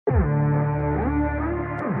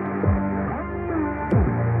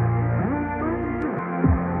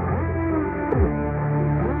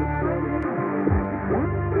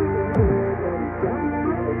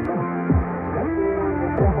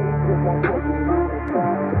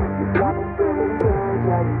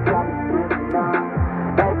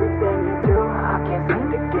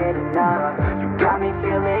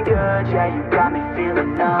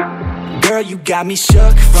Girl, you got me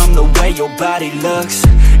shook from the way your body looks.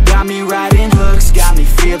 Got me riding hooks, got me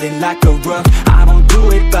feeling like a rook. I don't do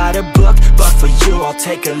it by the book, but for you I'll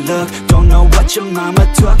take a look. Don't know what your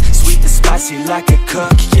mama took, sweet and spicy like a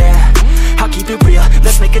cook, yeah. I'll keep it real,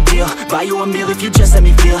 let's make a deal. Buy you a meal if you just let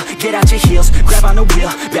me feel. Get out your heels, grab on the wheel.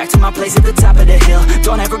 Back to my place at the top of the hill.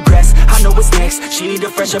 Don't have regrets, I know what's next. She need a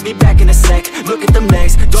fresh, I'll be back in a sec. Look at them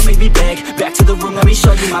legs, don't make me beg. Back to the room, let me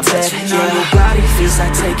show you my bed. Touching on your body feels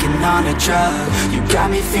like taking on a drug. You got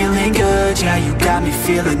me feeling good, yeah, you got me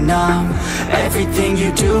feeling numb. Everything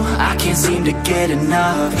you do, I can't seem to get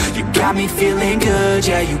enough. You got me feeling good,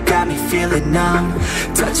 yeah, you got me feeling numb.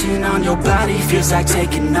 Touching on your body feels like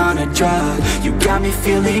taking on a drug. You got me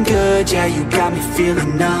feeling good, yeah, you got me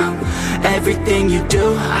feeling numb. Everything you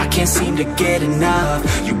do, I can't seem to get enough.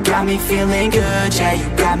 You got me feeling good, yeah,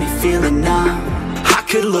 you got me feeling numb. I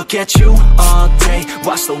could look at you all day,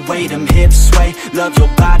 watch the way them hips sway. Love your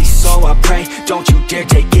body so I pray, don't you dare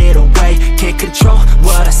take it away. Can't control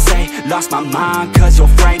what I say, lost my mind cause your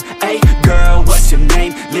frame. Hey girl, what's your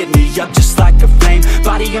name? Lit me up just like a flame.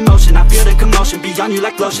 Body in motion, I feel the commotion. Beyond you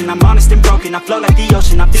like lotion, I'm honest and broken. I flow like the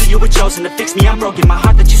ocean, I feel you were chosen. To fix me, I'm broken, my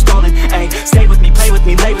heart that you stolen. Hey, stay with me, play with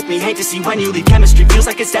me, lay with me. Hate to see when you leave, chemistry feels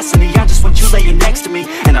like it's destiny. I just want you laying next to me,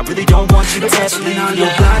 and I really don't want you to ever leave. On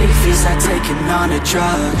your body feels like taking on a drug.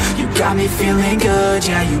 You got me feeling good,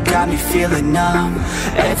 yeah, you got me feeling numb.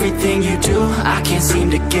 Everything you do, I can't seem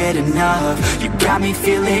to get enough. You got me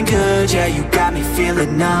feeling good, yeah, you got me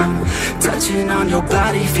feeling numb. Touching on your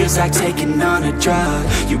body feels like taking on a drug.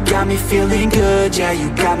 You got me feeling good, yeah, you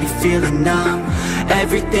got me feeling numb.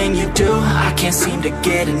 Everything you do, I can't seem to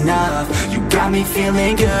get enough. You got me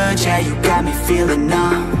feeling good, yeah, you got me feeling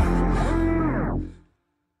numb.